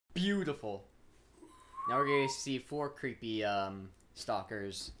Beautiful. Now we're going to see 4 creepy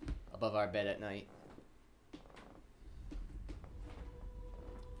stalkers above our bed at night.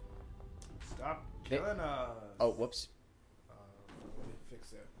 Stop killing us. Oh, whoops. Let me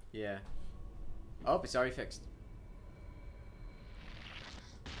fix it. Yeah. Oh, it's already fixed.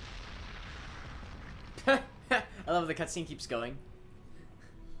 I love the cutscene keeps going.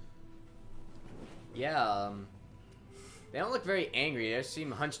 Yeah, they don't look very angry. They just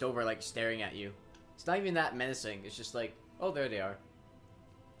seem hunched over, like, staring at you. It's not even that menacing. It's just like, oh, there they are.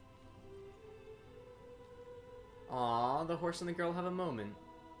 Aw, the horse and the girl have a moment.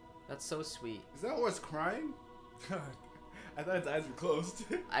 That's so sweet. Is that horse crying? I thought its eyes were closed.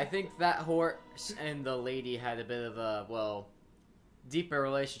 I think that horse and the lady had a bit of a, well, deeper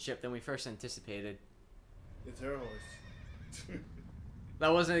relationship than we first anticipated. It's her horse.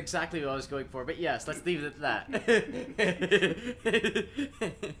 That wasn't exactly what I was going for, but yes, let's leave it at that.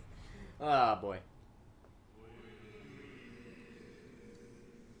 Ah, boy.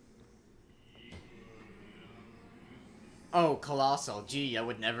 Oh, colossal. Gee, I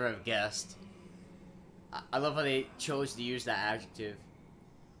would never have guessed. I love how they chose to use that adjective.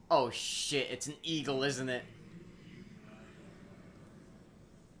 Oh shit, it's an eagle, isn't it?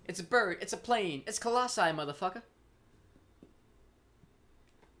 It's a bird, it's a plane, it's Colossi, motherfucker.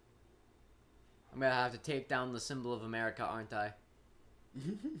 I'm gonna have to take down the symbol of America, aren't I?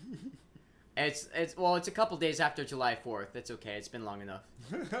 Well, it's a couple days after July 4th. It's okay, it's been long enough.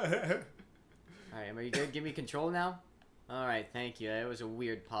 Alright, are you good? Give me control now? Alright, thank you. That was a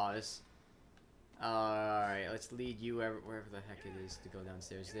weird pause. Alright, let's lead you wherever the heck it is to go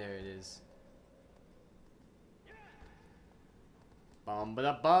downstairs. There it is. Bum ba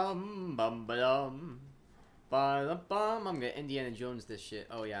da bum ba dum. Ba da bum. I'm gonna Indiana Jones this shit.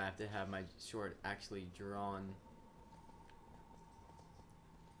 Oh yeah, I have to have my sword actually drawn.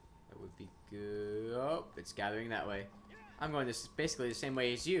 That would be good. Oh, it's gathering that way. I'm going this basically the same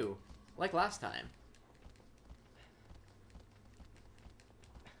way as you, like last time.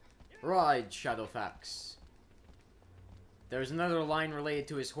 Ride, Shadowfax. There's another line related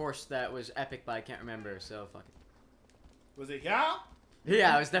to his horse that was epic, but I can't remember, so fuck it. Was it Ya?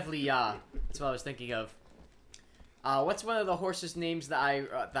 Yeah, it was definitely Ya. That's what I was thinking of. What's one of the horses' names that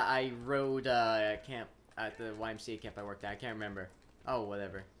I rode at camp at the YMCA camp I worked at? I can't remember. Oh,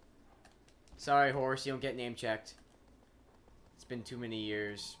 whatever. Sorry, horse, you don't get name checked. It's been too many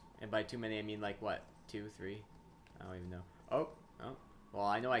years, and by too many I mean like what, 2, 3? I don't even know. Oh. Well,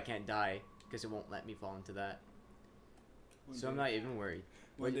 I know I can't die because it won't let me fall into that. So I'm not even worried.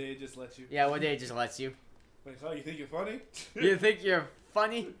 One day it just lets you. Yeah, one day it just lets you. Wait, oh, you think you're funny? You think you're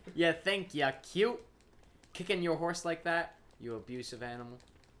funny? You think you're cute? Kicking your horse like that? You abusive animal.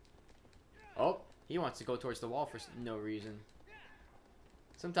 Oh, he wants to go towards the wall for no reason.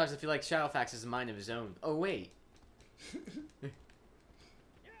 Sometimes I feel like Shadowfax has a mind of his own. Oh, wait.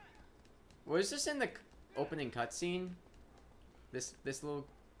 Was this in the opening cutscene? This little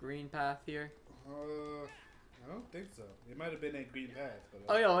green path here? I don't think so. It might have been a green path.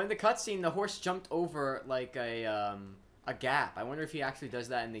 But, oh, yo, in the cutscene, the horse jumped over, like, a gap. I wonder if he actually does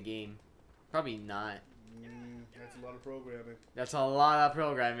that in the game. Probably not. That's a lot of programming. That's a lot of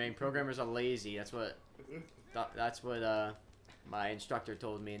programming. Programmers are lazy. That's what my instructor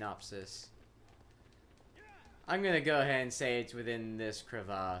told me in Opsis. I'm gonna go ahead and say it's within this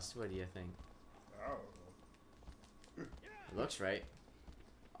crevasse. What do you think? Oh. It looks right.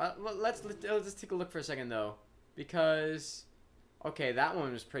 Well, let's take a look for a second though, because okay, that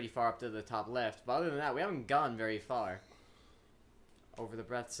one was pretty far up to the top left, but other than that, we haven't gone very far over the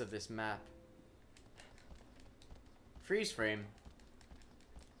breadths of this map. Freeze frame.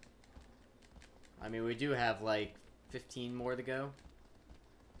 I mean, we do have like 15 more to go.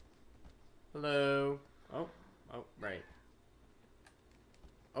 Hello. Oh, right.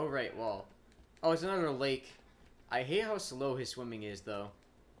 Oh, right, wall. Oh, it's another lake. I hate how slow his swimming is, though.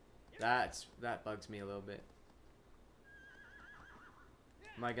 That bugs me a little bit.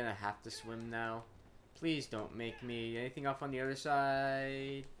 Am I gonna have to swim now? Please don't make me. Anything off on the other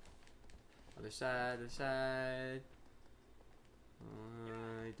side? Other side, other side.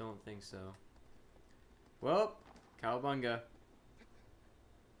 I don't think so. Well, cowabunga.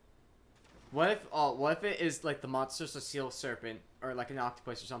 What if it is like the monster's a seal serpent or like an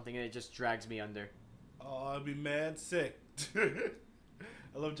octopus or something and it just drags me under? Oh, I'd be mad sick.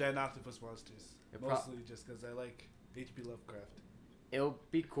 I love giant octopus monsters. Mostly just because I like H.P. Lovecraft. It'll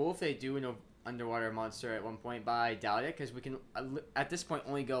be cool if they do an underwater monster at one point, but I doubt it because we can at this point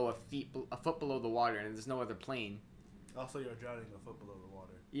only go a foot below the water and there's no other plane. Also, you're drowning a foot below the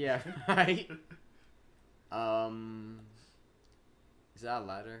water. Yeah, right. Is that a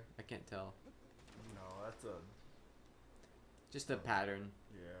ladder? I can't tell. No, that's a... Just a pattern.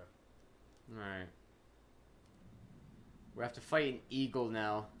 Yeah. Alright. We have to fight an eagle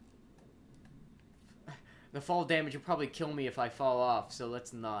now. The fall damage will probably kill me if I fall off, so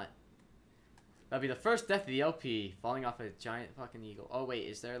let's not. That'll be the first death of the LP, falling off a giant fucking eagle. Oh wait,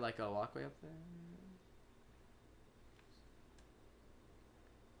 is there like a walkway up there?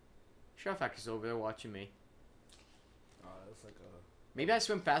 Shellfax is over there watching me. It's like a... Maybe I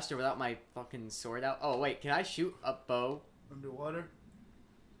swim faster without my fucking sword out. Oh wait, can I shoot a bow? Underwater?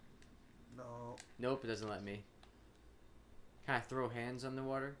 No. Nope, it doesn't let me. Can I throw hands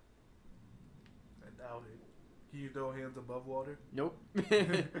underwater? I doubt it. Can you throw hands above water? Nope.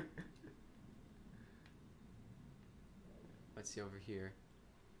 Let's see over here.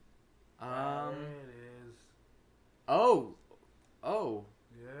 There it is. Oh. Oh.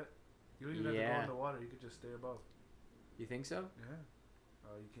 Yeah. You don't even have to go underwater. You could just stay above. You think so? Yeah.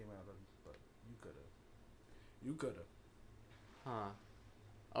 Oh, you came out of, but you could have. You could have. Huh.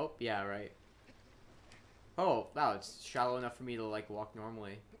 Oh, yeah, right. Oh, wow, it's shallow enough for me to, like, walk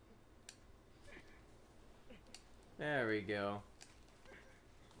normally. There we go.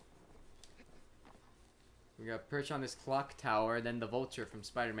 We got perch on this clock tower, then the vulture from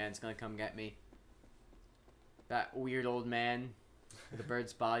Spider-Man's gonna come get me. That weird old man with the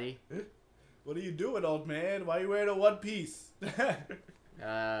bird's body. What are you doing, old man? Why are you wearing a one piece?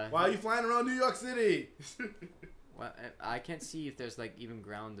 Why are you flying around New York City? Well, I can't see if there's, like, even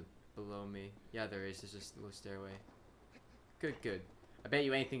ground below me. Yeah, there is. There's just a little stairway. Good, good. I bet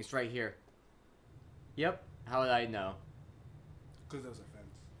you anything's right here. Yep. How would I know? Because there was a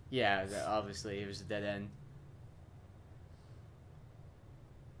fence. Yeah, obviously. It was a dead end.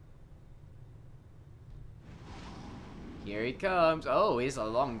 Here he comes. Oh, he's a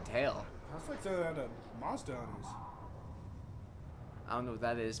long tail. That's like the monster hunters. I don't know what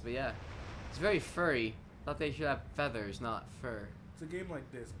that is, but yeah. It's very furry. Thought they should have feathers, not fur. It's a game like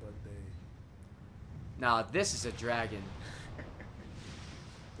this, but they... Nah, this is a dragon.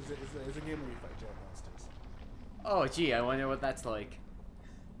 It's a game where you fight giant monsters. Oh, gee, I wonder what that's like.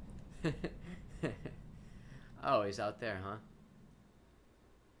 Oh, he's out there, huh?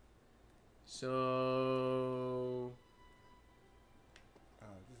 So...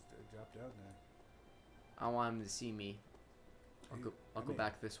 Just drop down there. I want him to see me. I'll go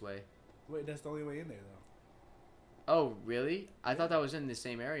back this way. Wait, that's the only way in there, though. Oh, really? I thought that was in the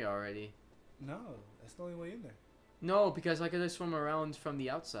same area already. No, that's the only way in there. No, because I could have swum around from the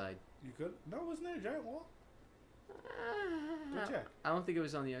outside. You could? No, wasn't there a giant wall? Go check. I don't think it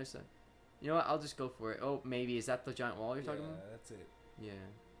was on the other side. You know what? I'll just go for it. Oh, maybe. Is that the giant wall you're talking about? Yeah, that's it. Yeah.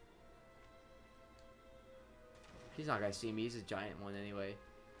 He's not gonna see me. He's a giant one anyway.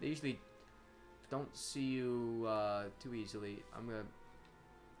 They usually don't see you too easily. I'm gonna...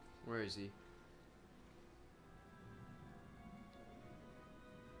 Where is he?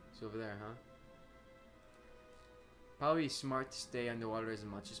 He's over there, huh? Probably smart to stay underwater as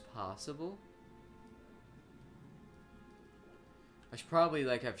much as possible. I should probably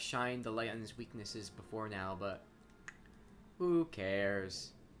like have shined the light on his weaknesses before now, but who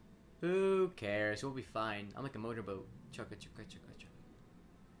cares? Who cares? We'll be fine. I'm like a motorboat. Chugga chugga chugga chugga.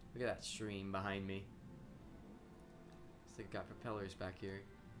 Look at that stream behind me. It's like got propellers back here.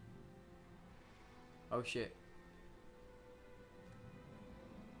 Oh shit.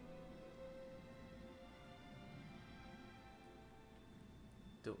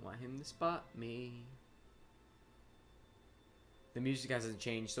 Don't want him to spot me. The music hasn't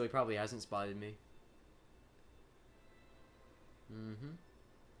changed, so he probably hasn't spotted me. Mm-hmm.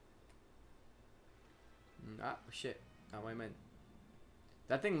 Ah, shit. Not what I meant.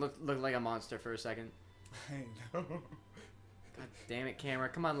 That thing looked like a monster for a second. I know. God damn it, camera.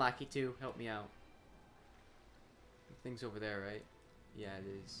 Come on, Lackey 2. Help me out. The thing's over there, right? Yeah, it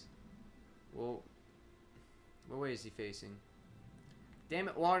is. Well, what way is he facing? Damn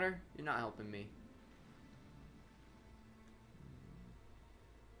it, water. You're not helping me.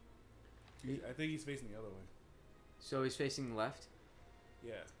 I think he's facing the other way. So he's facing left?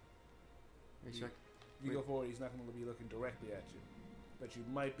 Yeah. Wait, you go forward, he's not going to be looking directly at you. But you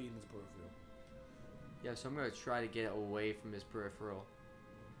might be in his peripheral. Yeah, so I'm going to try to get away from his peripheral.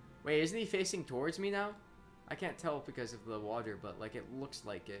 Wait, isn't he facing towards me now? I can't tell because of the water, but like it looks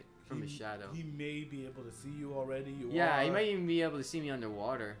like it from his shadow. He may be able to see you already. He might even be able to see me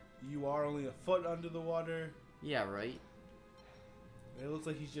underwater. You are only a foot under the water. Yeah, right? It looks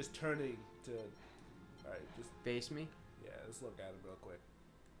like he's just turning to... Alright, just... Face me? Yeah, let's look at him real quick.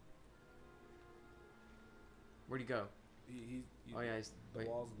 Where'd he go? He's oh yeah, the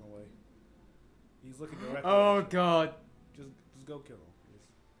wall's in the way. He's looking directly Oh at you. god! Just go kill him.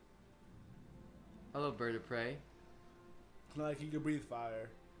 Hello, bird of prey. Like he can breathe fire.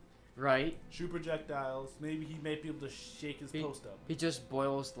 Right. Shoot projectiles. Maybe he may be able to shake his post up. He just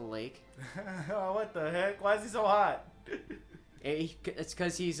boils the lake. Oh, what the heck? Why is he so hot? It's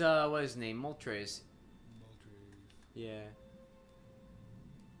because he's, what is his name? Moltres. Yeah.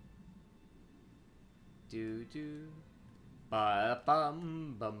 Do. Ba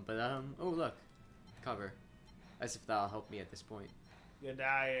bum bum ba dum. Oh, look. Cover. As if that'll help me at this point. You're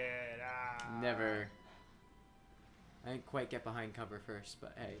dying. Never. I didn't quite get behind cover first,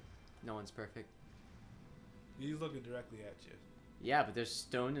 but hey, no one's perfect. He's looking directly at you. Yeah, but there's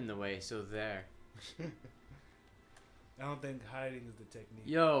stone in the way, so there. I don't think hiding is the technique.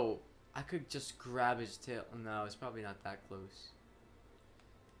 Yo, I could just grab his tail. No, it's probably not that close.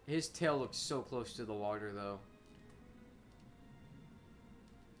 His tail looks so close to the water, though.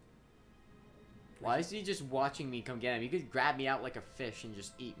 Why is he just watching me come get him? He could grab me out like a fish and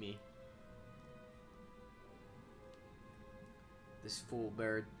just eat me. This fool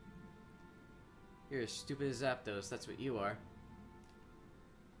bird. You're as stupid as Zapdos, that's what you are.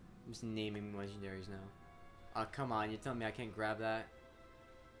 I'm just naming legendaries now. Oh, come on, you're telling me I can't grab that?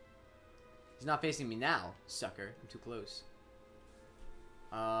 He's not facing me now, sucker. I'm too close.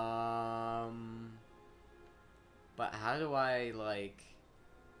 But how do I, like...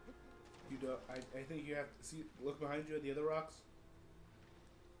 You don't. I think you have to see. Look behind you at the other rocks.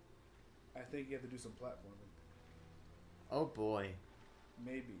 I think you have to do some platforming. Oh boy.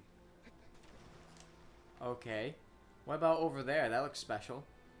 Maybe. Okay. What about over there? That looks special.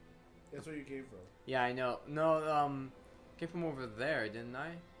 That's where you came from. Yeah, I know. No, came from over there, didn't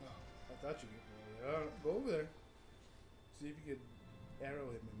I? Oh, I thought you came from over there. Go over there. See if you could arrow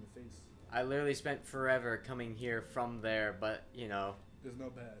him in the face. I literally spent forever coming here from there, but, you know. There's no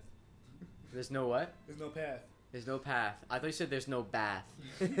path. There's no what? There's no path. There's no path. I thought you said there's no bath.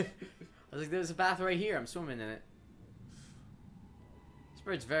 I was like, there's a bath right here. I'm swimming in it. This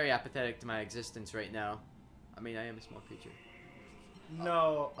bird's very apathetic to my existence right now. I mean, I am a small creature.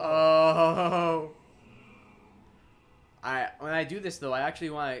 No. Oh. When I do this, though, I actually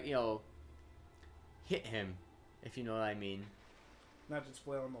want to, you know, hit him, if you know what I mean. Not just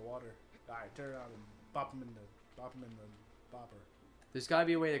flail in the water. Alright, turn around and bop him in the bopper. There's got to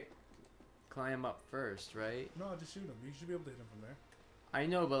be a way to climb up first, right? No, just shoot him. You should be able to hit him from there. I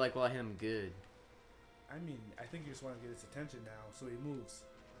know, but like, will I hit him good? I mean, I think you just want to get his attention now, so he moves.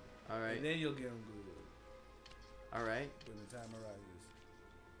 All right. And then you'll get him good. All right. When the time arises.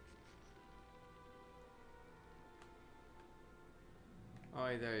 Oh,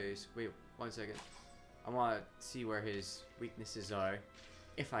 wait, there he is. Wait, 1 second. I want to see where his weaknesses are,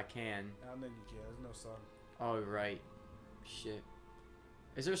 if I can. I don't think you can. There's no sun. Oh, right. Shit.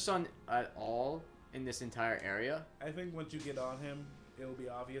 Is there sun at all in this entire area? I think once you get on him, it'll be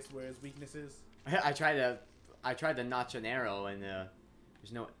obvious where his weakness is. I tried to notch an arrow and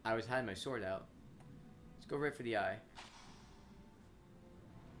there's no. I had my sword out. Let's go right for the eye.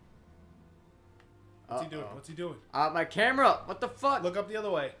 What's he doing? What's he doing? My camera. What the fuck? Look up the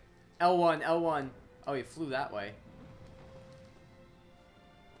other way. L1, L1. Oh, he flew that way.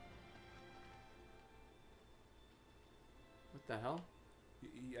 What the hell?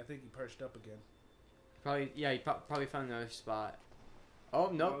 I think he perched up again. Probably, yeah, he probably found another spot. Oh,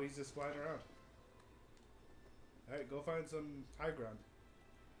 no. No, he's just flying around. Alright, go find some high ground.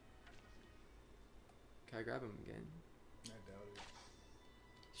 Can I grab him again? I doubt it.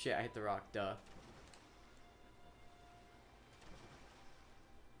 Shit, I hit the rock, duh.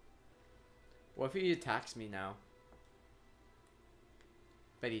 What if he attacks me now?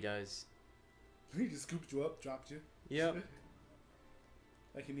 Bet he does. He just scooped you up, dropped you. Yep.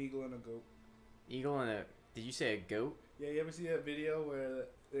 Like an eagle and a goat. Eagle and a... Did you say a goat? Yeah, you ever see that video where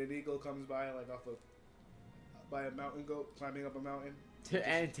an eagle comes by like by a mountain goat climbing up a mountain?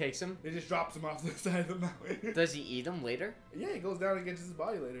 And it takes him? It just drops him off the side of the mountain. Does he eat him later? Yeah, he goes down and gets his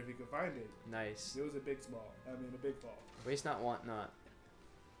body later if he can find it. Nice. It was a big big fall. Waste not, want not.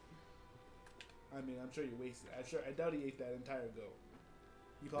 I mean, I'm sure you wasted it. I doubt he ate that entire goat.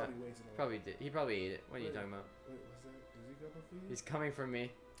 He probably wasted it. Probably did. He probably ate it. What are you talking about? Wait, what's that? Is he coming for you? He's coming for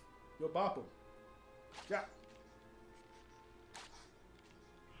me. Yo, bop him. Yeah.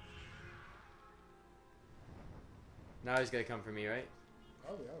 Now he's gonna come for me, right?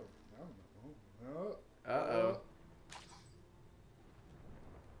 Probably. I don't know. Uh-oh.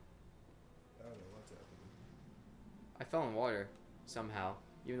 I don't know what's happening. I fell in water somehow,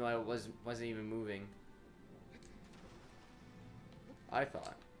 even though I wasn't even moving. I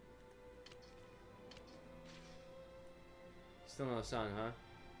thought. Still no sun, huh?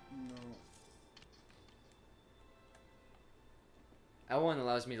 No. L1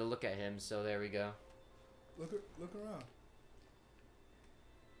 allows me to look at him, so there we go. Look around.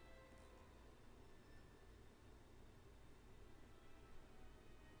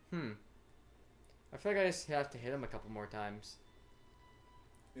 I feel like I just have to hit him a couple more times.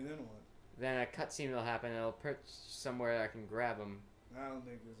 And then what? Then a cutscene will happen and it'll perch somewhere I can grab him. I don't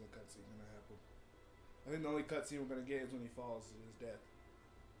think there's a cutscene gonna happen. I think the only cutscene we're gonna get is when he falls to his death.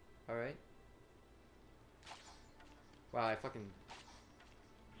 Alright. Wow, I fucking...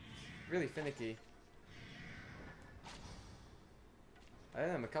 really finicky. I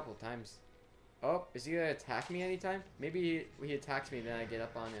hit him a couple times. Oh, is he gonna attack me anytime? Maybe he attacks me, then I get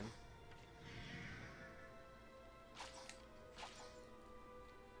up on him.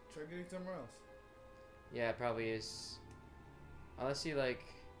 Try getting somewhere else. Yeah, it probably is. Unless he like...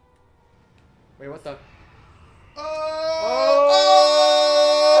 Wait, what the... Oh!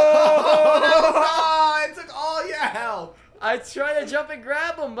 It took all your help! I tried to jump and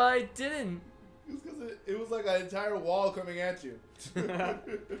grab him, but I didn't. It's because it was like an entire wall coming at you.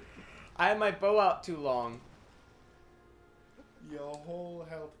 I had my bow out too long. Your whole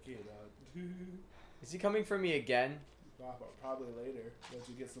health kit out. Is he coming for me again? Probably later, once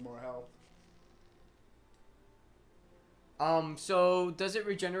you get some more health. So does it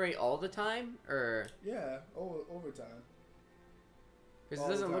regenerate all the time, or? Yeah, over time. Because it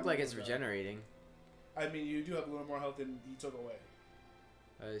doesn't look like it's regenerating. I mean, you do have a little more health than he took away.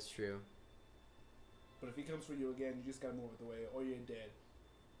 That is true. But if he comes for you again, you just gotta move it away, or you're dead.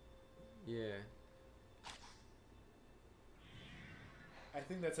 Yeah. I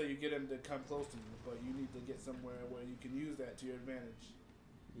think that's how you get him to come close to you, but you need to get somewhere where you can use that to your advantage.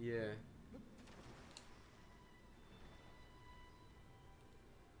 Yeah.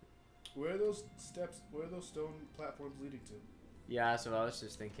 Where are those steps, where are those stone platforms leading to? Yeah, that's what I was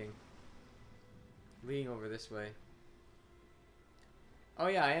just thinking. Leading over this way. Oh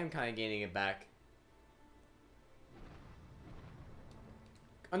yeah, I am kind of gaining it back.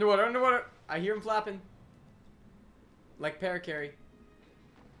 Underwater, underwater! I hear him flapping. Like paracarry.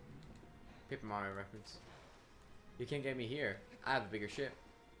 Paper Mario reference. You can't get me here. I have a bigger ship.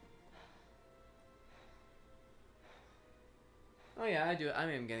 Oh yeah, I do. I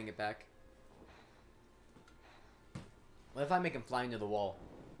am getting it back. What if I make him fly into the wall?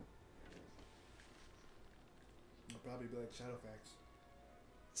 It'll probably be like Shadowfax.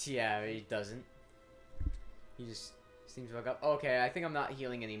 Yeah, he doesn't. He just seems to wake up. Okay, I think I'm not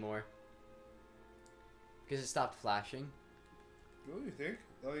healing anymore. Because it stopped flashing. What do you think?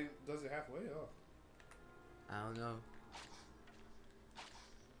 Oh, he does it halfway? Oh. I don't know.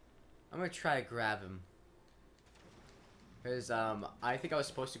 I'm gonna try to grab him. Because, I think I was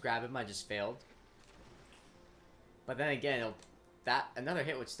supposed to grab him, I just failed. But then again, another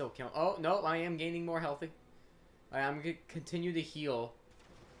hit would still kill. Oh, no, I am gaining more healthy. I'm gonna continue to heal.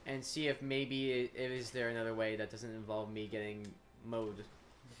 And see if maybe is there another way that doesn't involve me getting mowed.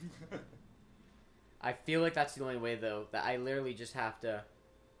 I feel like that's the only way, though. That I literally just have to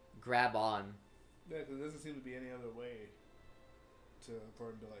grab on. Yeah, because there doesn't seem to be any other way for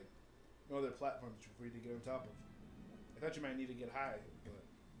him to, like, no other platforms for you to get on top of. I thought you might need to get high, but...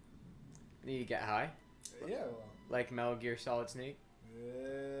 Need to get high? Yeah, well... Like Metal Gear Solid Snake?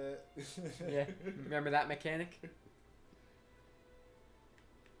 Yeah. Remember that mechanic?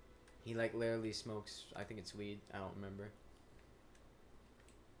 He, like, literally smokes, I think it's weed, I don't remember.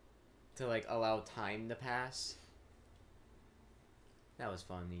 To, like, allow time to pass. That was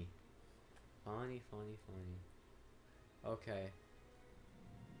funny. Funny. Okay.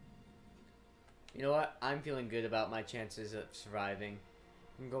 You know what? I'm feeling good about my chances of surviving.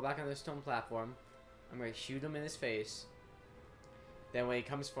 I'm gonna go back on the stone platform. I'm gonna shoot him in his face. Then when he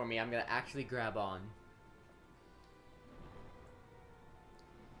comes for me, I'm gonna actually grab on.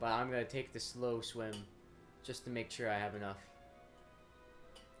 But I'm gonna take the slow swim just to make sure I have enough.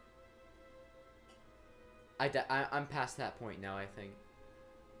 I'm past that point now, I think.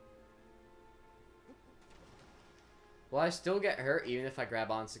 Will I still get hurt even if I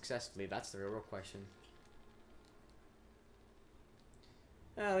grab on successfully? That's the real question.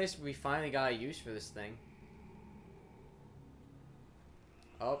 Well, at least we finally got a use for this thing.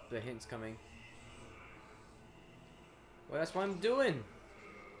 Oh, the hint's coming. Well, that's what I'm doing.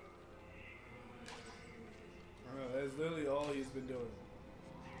 I don't know, that's literally all he's been doing.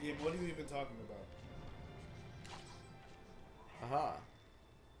 Ian, what are you even talking about? Aha.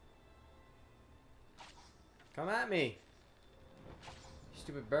 Come at me.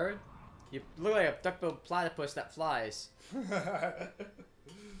 Stupid bird. You look like a duck-billed platypus that flies.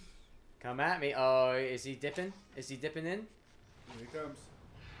 Come at me. Oh, is he dipping? Is he dipping in? Here he comes.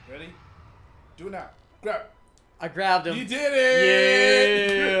 Ready? Do it now. Grab. I grabbed him. You did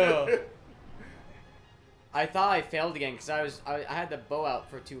it! Yeah. I thought I failed again because I had the bow out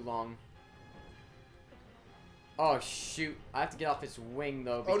for too long. Oh shoot! I have to get off his wing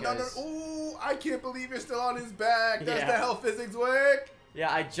though because... Oh no! Ooh! I can't believe you're still on his back. That's Yeah. the how physics work.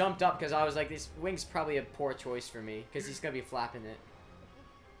 Yeah, I jumped up because I was like, this wing's probably a poor choice for me because he's gonna be flapping it.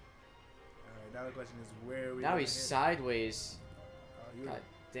 All right. Now the question is where we. Now he's sideways. You God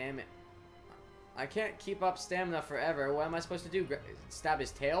damn it! I can't keep up stamina forever. What am I supposed to do? Stab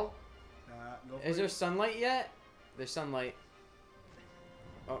his tail? go for Is there it. sunlight yet? There's sunlight.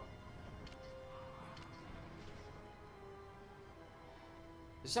 Oh.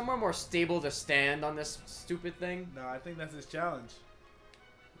 Is somewhere more stable to stand on this stupid thing? No, I think that's his challenge.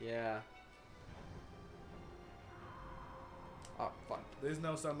 Yeah. Oh, fuck. There's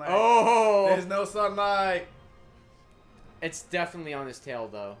no sunlight. Oh! There's no sunlight. It's definitely on his tail,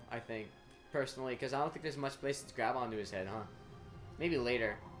 though, I think. Personally, because I don't think there's much place to grab onto his head, huh? Maybe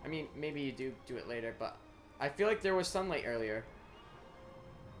later. I mean, maybe you do it later, but I feel like there was sunlight earlier.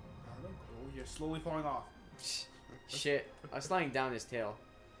 Oh, you're slowly falling off. Shit. I was sliding down his tail.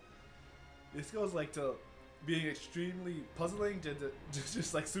 This goes like to being extremely puzzling to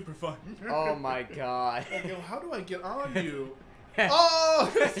just like super fun. Oh my god. Like, yo, how do I get on you?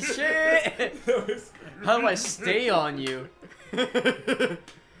 Oh! Shit! How do I stay on you?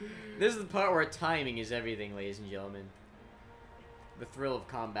 This is the part where timing is everything, ladies and gentlemen. The thrill of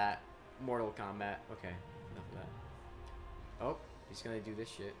combat. Mortal Kombat. Okay, enough of that. Oh, he's gonna do this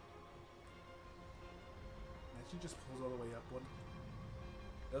shit. She just pulls all the way up one.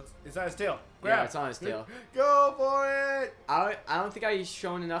 It's on his tail. Grab. Yeah, it's on his tail. Go for it! I don't think I've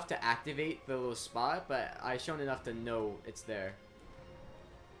shown enough to activate the little spot, but I've shown enough to know it's there.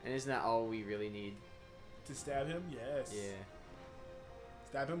 And isn't that all we really need? To stab him? Yes. Yeah.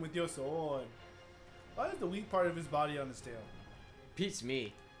 Stab him with your sword. Why is the weak part of his body on his tail? Beats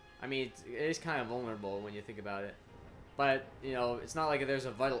me. I mean, it is kind of vulnerable when you think about it. But, you know, it's not like there's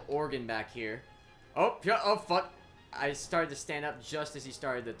a vital organ back here. Oh, oh, fuck. I started to stand up just as he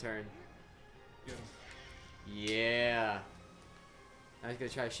started to turn. Get him. Yeah. Now he's gonna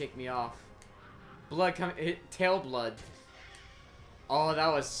try to shake me off. Blood coming, tail blood. Oh, that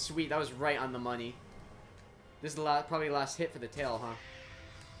was sweet. That was right on the money. This is the probably the last hit for the tail, huh?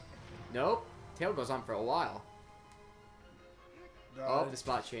 Nope. Tail goes on for a while. Oh, the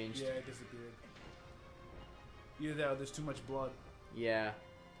spot changed. Yeah, it disappeared. Either that or there's too much blood. Yeah.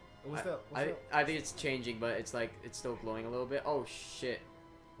 What's that? I think it's changing, but it's like, it's still glowing a little bit. Oh, shit.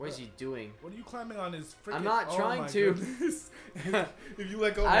 What is he doing? What are you climbing on his freaking... I'm not trying to. If you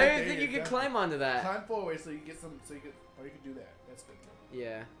let go I right didn't think you could climb onto that. Climb forward so you get some... So you could... Or you could do that. That's good.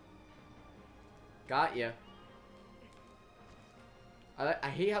 Yeah. Got ya. I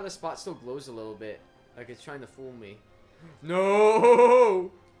hate how the spot still glows a little bit. Like it's trying to fool me. No!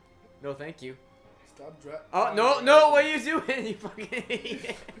 No, thank you. Stop Oh, no, no, what are you doing? You fucking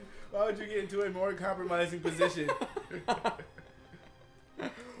idiot. Why would you get into a more compromising position?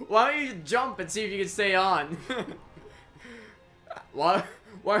 Why don't you jump and see if you can stay on? Why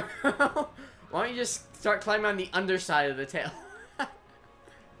don't you just start climbing on the underside of the tail?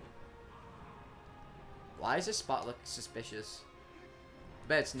 Why does this spot look suspicious? I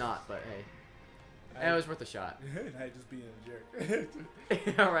bet it's not, but hey. It was worth a shot. Now just being a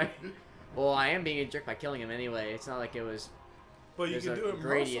jerk. Alright. Well, I am being a jerk by killing him anyway. It's not like it was... But you can do it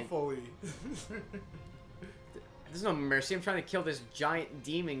gradient. mercifully. There's no mercy. I'm trying to kill this giant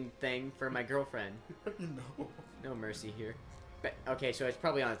demon thing for my girlfriend. No. No mercy here. But, okay, so it's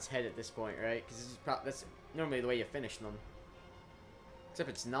probably on its head at this point, right? Because that's normally the way you finish them. Except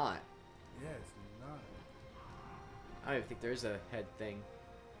it's not. Yeah, it's not. I don't even think there is a head thing.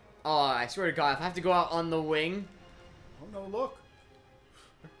 Oh, I swear to God, if I have to go out on the wing... Oh no, look.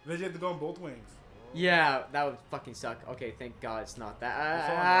 Then you have to go on both wings. Yeah, that would fucking suck. Okay, thank God it's not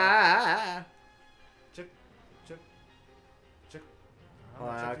that. Check. Well,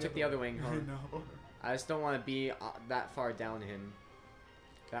 I took the other wing home. No. I just don't want to be that far down him.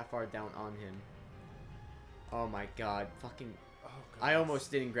 That far down on him. Oh my God, fucking... Oh, I almost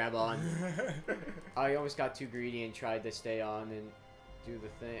didn't grab on. I almost got too greedy and tried to stay on and do the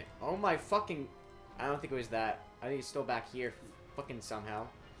thing. Oh my fucking... I don't think it was that. I think it's still back here fucking somehow.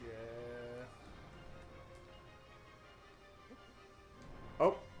 Yeah.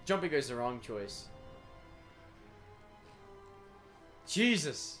 Oh, jumping is the wrong choice.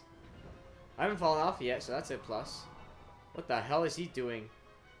 Jesus! I haven't fallen off yet, so that's a plus. What the hell is he doing?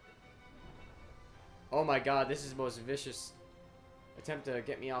 Oh my God, this is the most vicious attempt to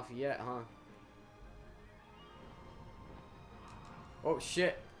get me off yet, huh? Oh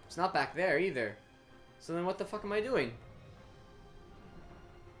shit. It's not back there either. So then what the fuck am I doing?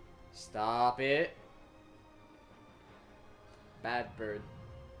 Stop it. Bad bird.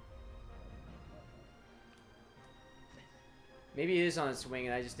 Maybe it is on its wing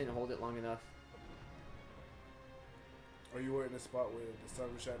and I just didn't hold it long enough. Or you were in a spot where the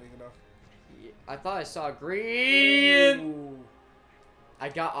sun was shining enough? Yeah, I thought I saw green. Ooh. I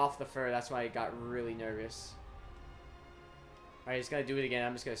got off the fur. That's why I got really nervous. Alright, he's gonna do it again.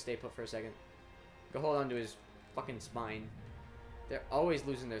 I'm just gonna stay put for a second. Go hold on to his fucking spine. They're always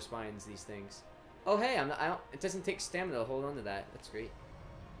losing their spines, these things. Oh, hey, I don't, it doesn't take stamina to hold on to that. That's great.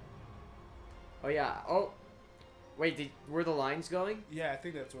 Oh, yeah. Oh. Wait, were the lines going? Yeah, I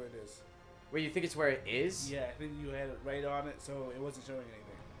think that's where it is. Wait, you think it's where it is? Yeah, I think you had it right on it, so it wasn't showing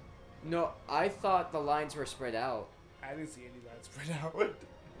anything. No, I thought the lines were spread out. I didn't see any lines spread out.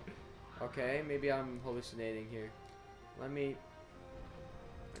 Okay, maybe I'm hallucinating here. Let me...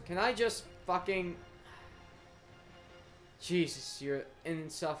 Can I just fucking... Jesus, you're an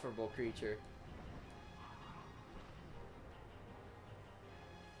insufferable creature.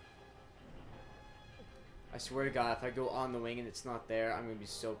 I swear to God, if I go on the wing and it's not there, I'm gonna be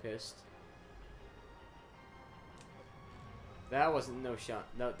so pissed. That wasn't no shot.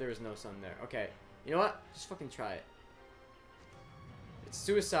 No, there was no sun there. Okay, you know what? Just fucking try it. It's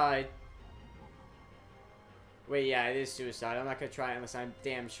suicide. Wait, yeah, it is suicide. I'm not gonna try it unless I'm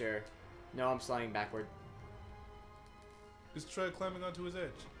damn sure. No, I'm sliding backward. Just try climbing onto his edge.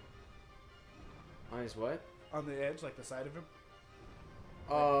 On his what? On the edge, like the side of him.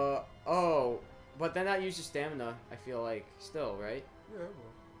 Oh. But then that uses stamina, I feel like. Still, right? Yeah, well.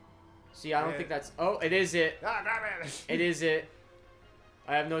 See, I don't think that's... Oh, it is it. Ah, grab it! It is it.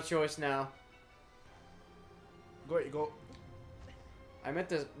 I have no choice now. Go, you go. I meant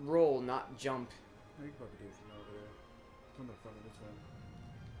to roll, not jump. You can probably do it from over there. From the front of this one.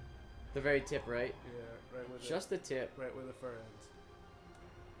 The very tip, right? Yeah, right where the... Just the tip. Right where the fur ends.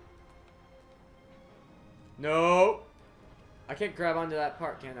 No! I can't grab onto that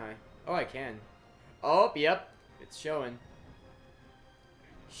part, can I? Oh, I can. Oh, yep. It's showing.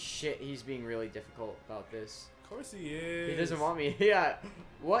 Shit, he's being really difficult about this. Of course he is. He doesn't want me. Yeah.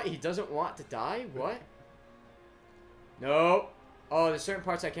 What? He doesn't want to die? What? No. Oh, there's certain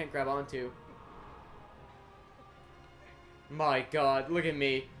parts I can't grab onto. My God, look at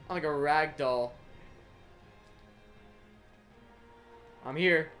me. I'm like a rag doll. I'm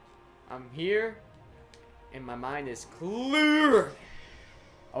here. I'm here. And my mind is clear.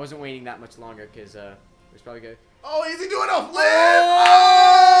 I wasn't waiting that much longer because it was probably good. Oh, is he doing a flip?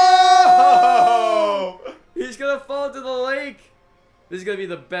 Oh! He's gonna fall into the lake. This is gonna be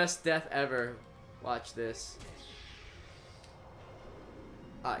the best death ever. Watch this.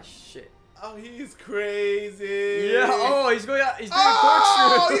 Ah, shit. Oh, he's crazy. Yeah. Oh, he's going out. He's doing a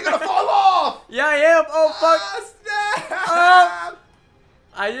Oh, corkscrew. you're gonna fall off. Yeah, I am. Oh, fuck. Oh, snap. Oh.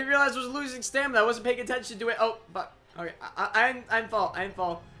 I didn't realize I was losing stamina. I wasn't paying attention to it. Oh, fuck. Okay, I'm fall.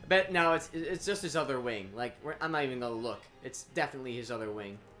 But now it's just his other wing. Like I'm not even gonna look. It's definitely his other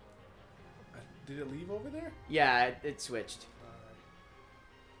wing. Did it leave over there? Yeah, it switched.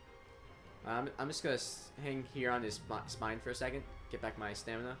 I'm just gonna hang here on his spine for a second. Get back my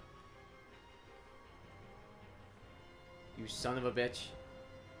stamina. You son of a bitch.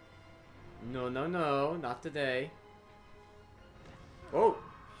 No, no, no, not today. Oh,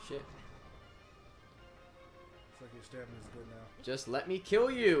 shit. Looks like your stamina's good now. Just let me kill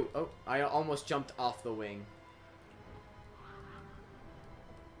you. Oh, I almost jumped off the wing.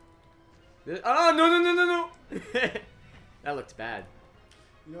 Oh, no, no, no, no, no. That looked bad.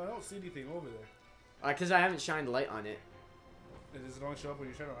 You know, I don't see anything over there. Because I haven't shined light on it. Does it only show up when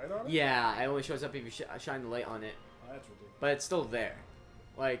you shine a light on it? Yeah, it only shows up if you shine the light on it. Oh, that's ridiculous. But it's still there.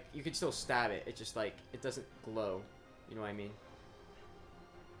 Like, you can still stab it. It just, like, it doesn't glow. You know what I mean?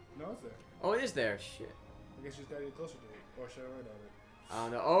 No, it's there. Oh, it is there. Shit. I guess you just gotta get closer to it. Or shine a light on it. I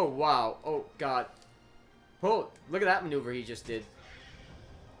don't know. Oh, wow. Oh, God. Oh, look at that maneuver he just did.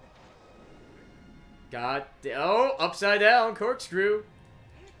 God. Oh, upside down corkscrew.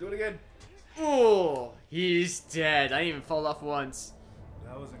 Do it again. Oh, he's dead. I didn't even fall off once.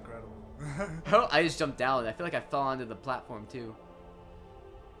 That was incredible. Oh, I just jumped down. I feel like I fell onto the platform, too.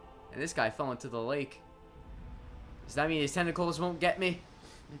 And this guy fell into the lake. Does that mean his tentacles won't get me?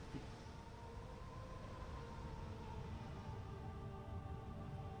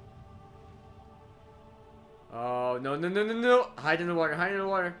 Oh, no, no, no, no, no. Hide in the water, hide in the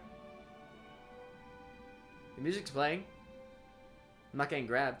water. The music's playing. I'm not getting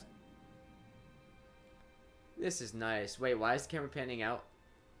grabbed. This is nice. Wait, why is the camera panning out?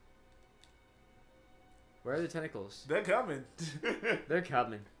 Where are the tentacles? They're coming. They're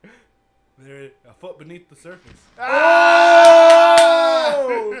coming. They're a foot beneath the surface. Oh!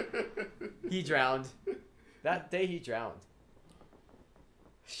 He drowned. That day he drowned.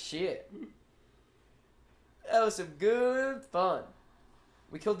 Shit. That was some good fun.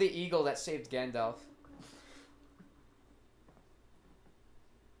 We killed the eagle that saved Gandalf.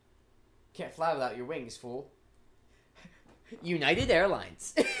 Can't fly without your wings, fool. United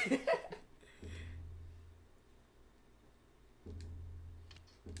Airlines.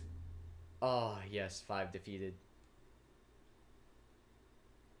 Oh, yes, 5 defeated.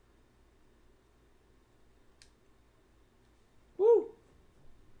 Woo!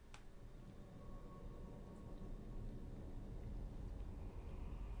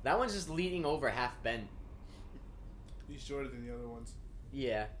 That one's just leaning over half bent. He's shorter than the other ones.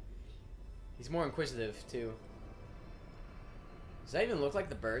 Yeah. He's more inquisitive, too. Does that even look like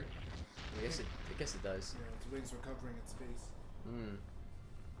the bird? I guess it does. Yeah, its wings were covering its face. Hmm.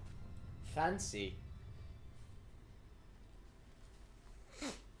 Fancy. He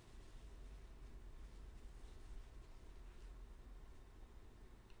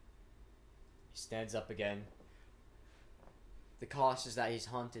stands up again. The cost is that he's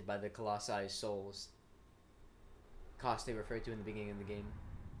haunted by the Colossi souls. Cost they referred to in the beginning of the game.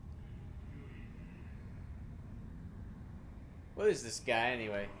 What is this guy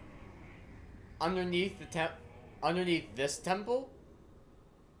anyway? Underneath this temple?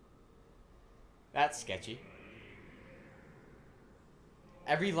 That's sketchy.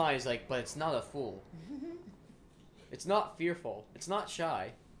 Every line is like, but it's not a fool. It's not fearful. It's not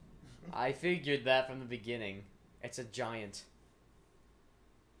shy. I figured that from the beginning. It's a giant.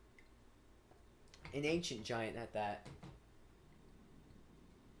 An ancient giant at that.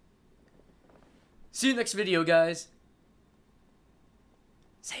 See you next video, guys.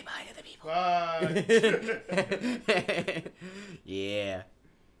 Say bye to the people. Bye. Yeah.